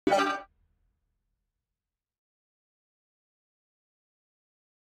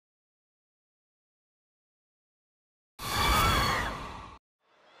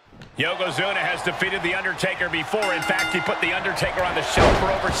Yokozuna has defeated The Undertaker before. In fact, he put The Undertaker on the shelf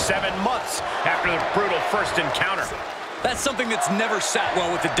for over 7 months after the brutal first encounter. That's something that's never sat well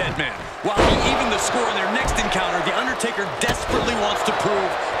with the dead man. While he evened the score in their next encounter, The Undertaker desperately wants to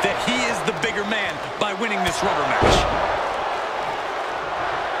prove that he is the bigger man by winning this rubber match.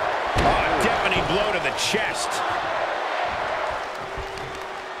 Oh, a deafening blow to the chest.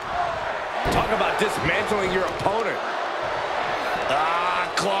 Talk about dismantling your opponent.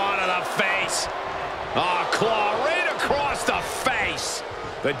 Claw to the face. Claw right across the face.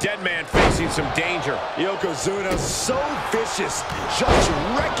 The dead man facing some danger. Yokozuna so vicious, just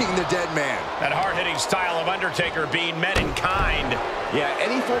wrecking the dead man. That hard-hitting style of Undertaker being met in kind. Yeah,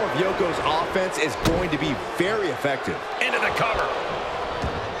 any form of Yoko's offense is going to be very effective. Into the cover.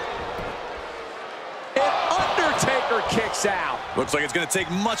 And Undertaker kicks out. Looks like it's going to take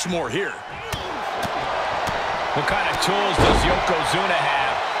much more here. What kind of tools does Yokozuna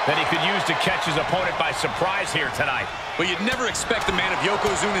have that he could use to catch his opponent by surprise here tonight? But you'd never expect a man of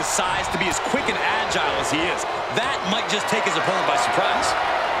Yokozuna's size to be as quick and agile as he is. That might just take his opponent by surprise.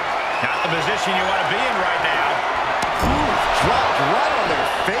 Not the position you want to be in right now. Ooh, dropped right on their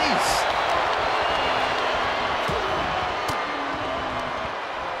face.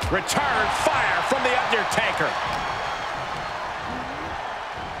 Return fire from The Undertaker.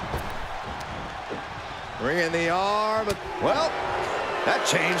 Bringing the arm. Well, that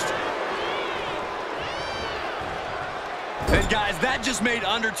changed. And guys, that just made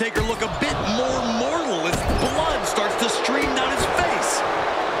Undertaker look a bit more mortal as blood starts to stream down his face.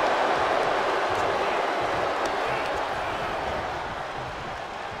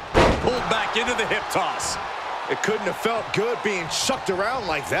 Pulled back into the hip toss. It couldn't have felt good being chucked around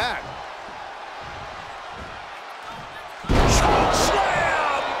like that.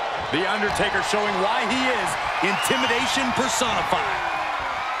 The Undertaker showing why he is intimidation personified.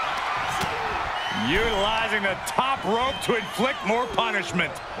 Utilizing the top rope to inflict more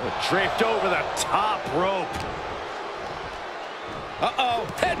punishment. Draped over the top rope. Uh-oh,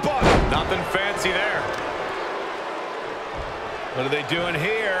 headbutt. Nothing fancy there. What are they doing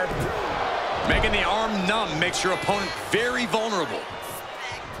here? Making the arm numb makes your opponent very vulnerable.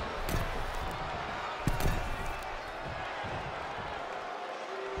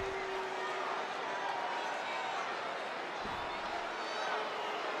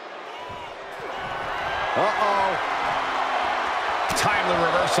 Uh-oh. Timely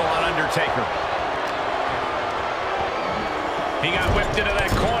reversal on Undertaker. He got whipped into that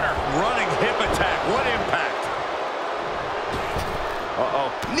corner. Running hip attack. What impact.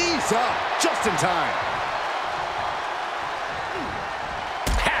 Uh-oh. Knees up. Just in time.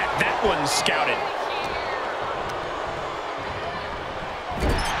 Had that one scouted.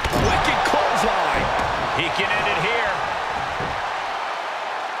 Wicked clothesline. He can end it here.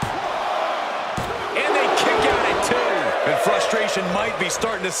 And frustration might be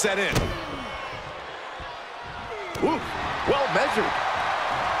starting to set in. Ooh, well measured.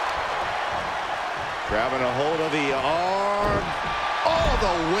 Grabbing a hold of the arm. All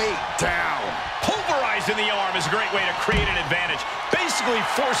the way down. Pulverizing the arm is a great way to create an advantage. Basically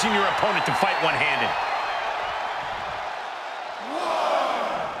forcing your opponent to fight one-handed.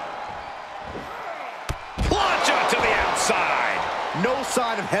 Plancha to the outside. No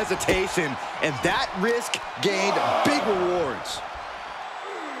sign of hesitation, and that risk gained big rewards.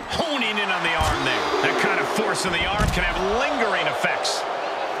 Honing in on the arm there. That kind of force in the arm can have lingering effects.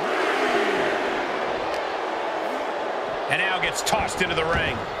 And now gets tossed into the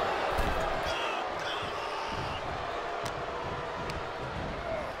ring.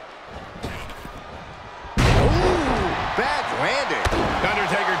 Ooh, bad landing.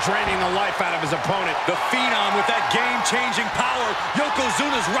 Undertaker draining the life out of his opponent. The Phenom with that game-changing power.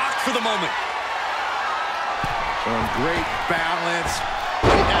 Yokozuna's rocked for the moment. Showing great balance.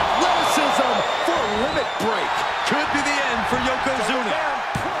 Great athleticism for a limit break. Could be the end for Yokozuna.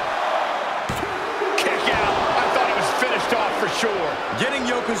 Kick out. I thought it was finished off for sure. Getting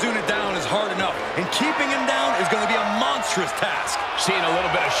Yokozuna down is hard enough, and keeping him down is going to be a monstrous task. Seeing a little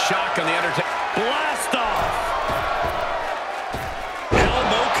bit of shock on the Undertaker. Blast off.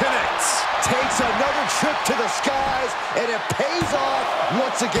 Elbow connects. Takes another trip to the skies, and it pays off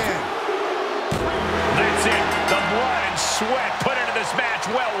once again. That's it. The blood and sweat put into this match.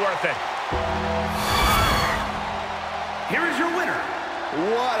 Well worth it. Here is your winner.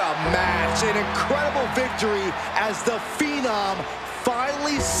 What a match. An incredible victory as the Phenom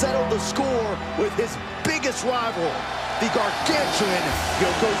finally settled the score with his biggest rival, the gargantuan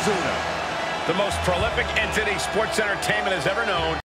Yokozuna. The most prolific entity sports entertainment has ever known.